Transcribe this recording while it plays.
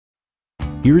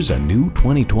Here's a new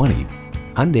 2020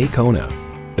 Hyundai Kona.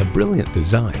 The brilliant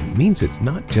design means it's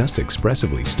not just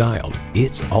expressively styled,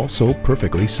 it's also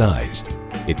perfectly sized.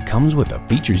 It comes with the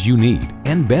features you need,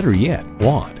 and better yet,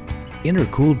 want.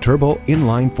 Intercooled turbo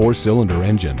inline 4-cylinder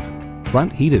engine,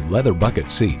 front heated leather bucket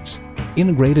seats,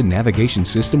 integrated navigation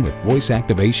system with voice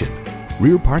activation,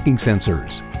 rear parking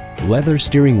sensors, leather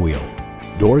steering wheel,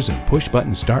 doors and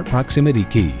push-button start proximity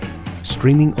key,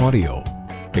 streaming audio,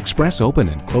 express open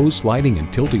and close sliding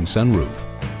and tilting sunroof,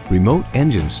 remote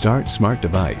engine start smart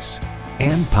device,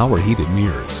 and power heated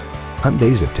mirrors.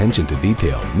 Hyundai's attention to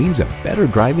detail means a better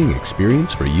driving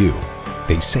experience for you.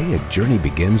 They say a journey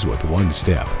begins with one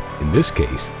step. In this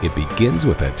case, it begins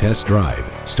with a test drive.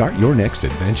 Start your next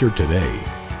adventure today.